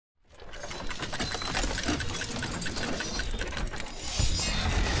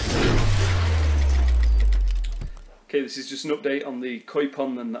Okay, this is just an update on the koi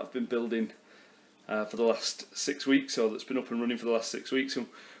pond that I've been building for the last 6 weeks, or that's been up and running for the last 6 weeks. And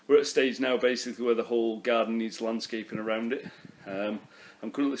we're at a stage now basically where the whole garden needs landscaping around it. I'm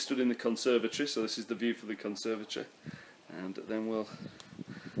currently stood in the conservatory, so this is the view for the conservatory, and then we'll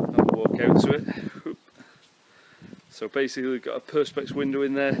have a walk out to it. So basically we've got a perspex window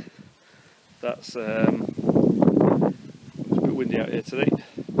in there. That's it's a bit windy out here today.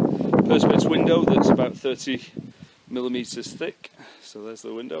 Perspex window that's about 30mm thick, so there's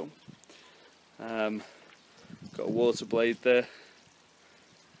the window. Got a water blade there.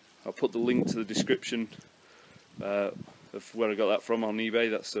 I'll put the link to the description of where I got that from on eBay.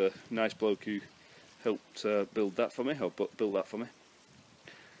 That's a nice bloke who helped build that for me, or built that for me.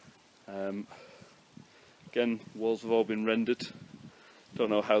 Again, walls have all been rendered. Don't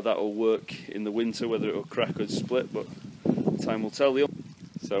know how that will work in the winter, whether it will crack or split, but time will tell you.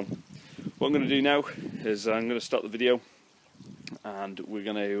 So what I'm going to do now is I'm going to start the video, and we're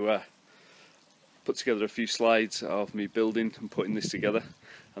going to put together a few slides of me building and putting this together,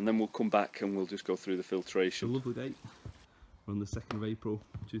 and then we'll come back and we'll just go through the filtration. A lovely date. We're on the 2nd of April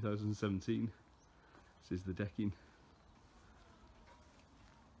 2017. This is the decking,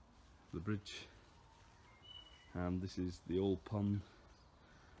 the bridge, and this is the old pond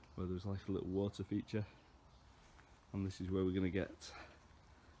where there's like a little water feature, and this is where we're going to get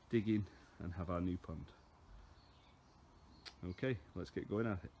digging and have our new pond. Okay, let's get going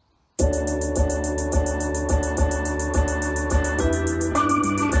at it.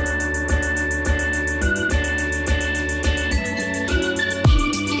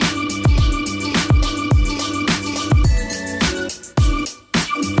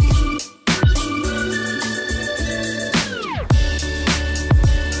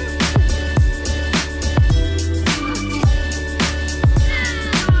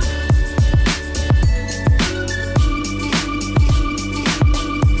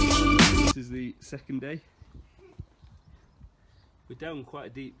 Second day. We're down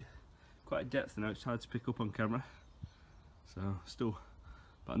quite a depth now. It's hard to pick up on camera, so still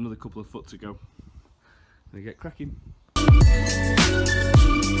about another couple of foot to go. Gonna get cracking.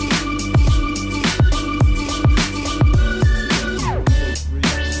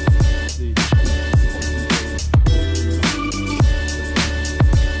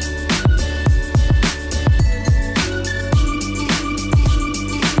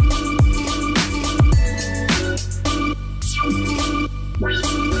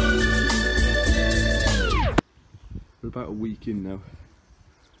 We're about a week in now.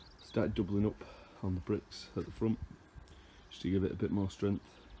 Started doubling up on the bricks at the front just to give it a bit more strength.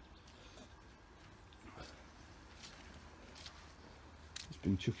 It's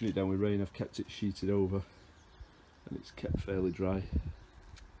been chucking it down with rain. I've kept it sheeted over and it's kept fairly dry,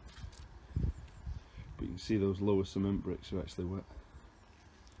 but you can see those lower cement bricks are actually wet.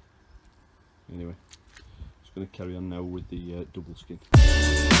 Anyway, just going to carry on now with the double skin.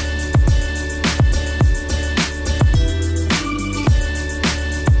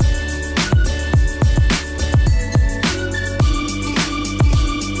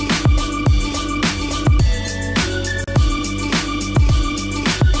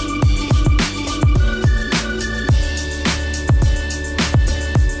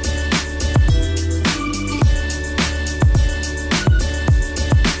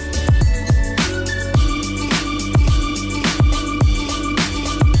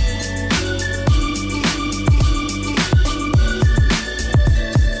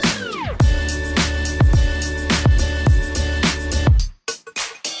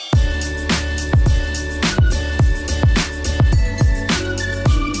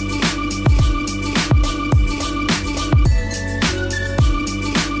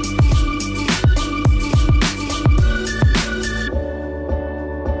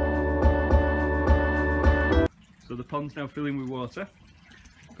 So the pond's now filling with water.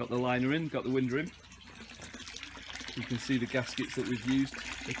 Got the liner in, got the winder in. You can see the gaskets that we've used,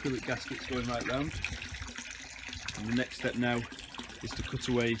 the acrylic gaskets going right round. And the next step now is to cut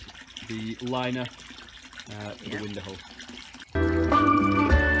away the liner for the window hole.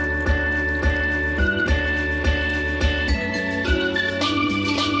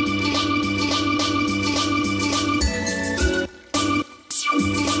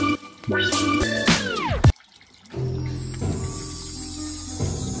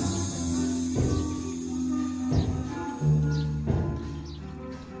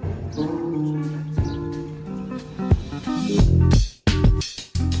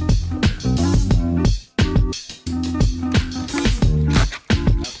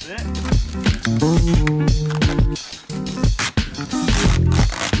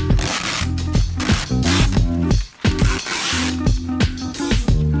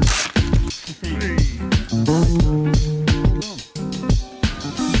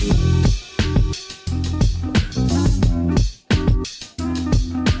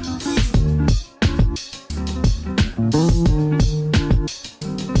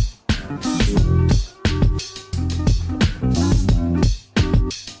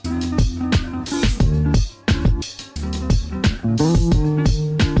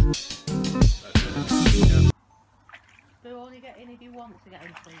 wants to get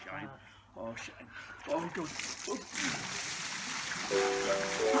in, please. Oh shit. Oh god.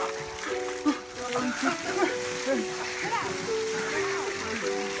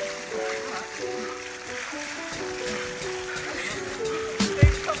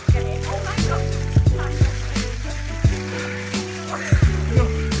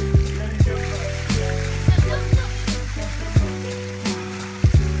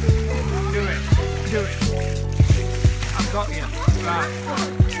 Do it. I've got you. Right.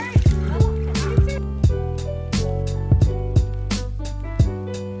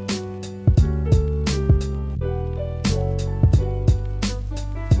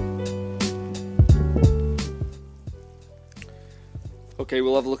 Okay,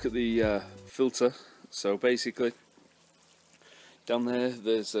 we'll have a look at the filter. So basically, down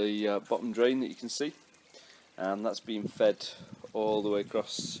there's a bottom drain that you can see, and that's being fed all the way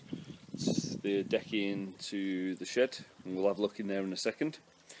across the decking to the shed, and we'll have a look in there in a second.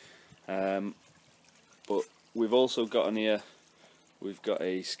 But we've also got on here, we've got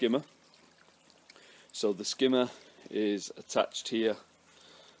a skimmer. So the skimmer is attached here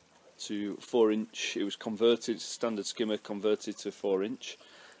to 4-inch. It was converted, standard skimmer converted to 4-inch.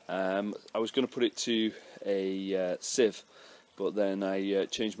 I was going to put it to a sieve, but then I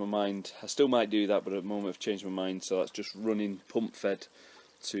changed my mind. I still might do that, but at the moment I've changed my mind, so that's just running pump fed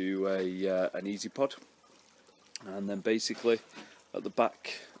to an EasyPod. And then basically at the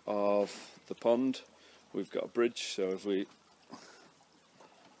back of the pond we've got a bridge, so if we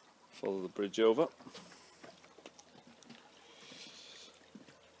follow the bridge over,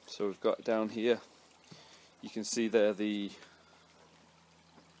 so we've got down here, you can see there the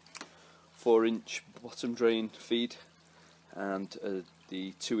 4-inch bottom drain feed and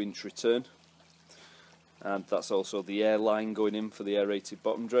the 2-inch return, and that's also the air line going in for the aerated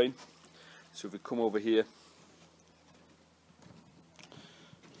bottom drain. So if we come over here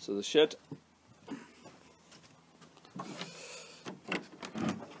to the shed,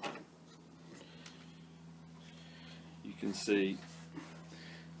 you can see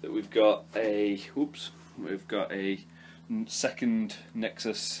that we've got a second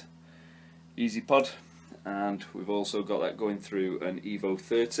Nexus EasyPod, and we've also got that going through an Evo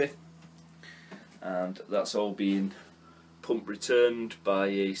 30, and that's all being pump returned by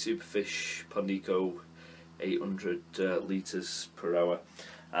a Superfish Pondico 800 litres per hour.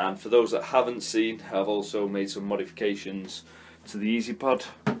 And for those that haven't seen, I've also made some modifications to the EasyPod.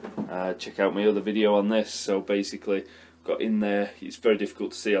 Check out my other video on this. So basically, got in there, it's very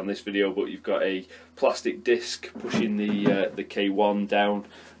difficult to see on this video, but you've got a plastic disc pushing the K1 down,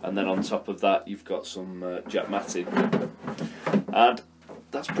 and then on top of that you've got some jack matting, and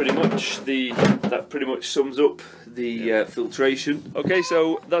that's pretty much that pretty much sums up the filtration. Okay,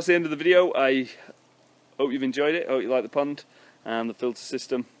 so that's the end of the video. I hope you've enjoyed it. I hope you like the pond and the filter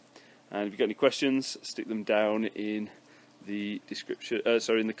system, and if you've got any questions, stick them down in the description,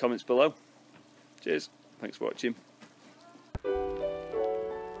 in the comments below. Cheers, thanks for watching.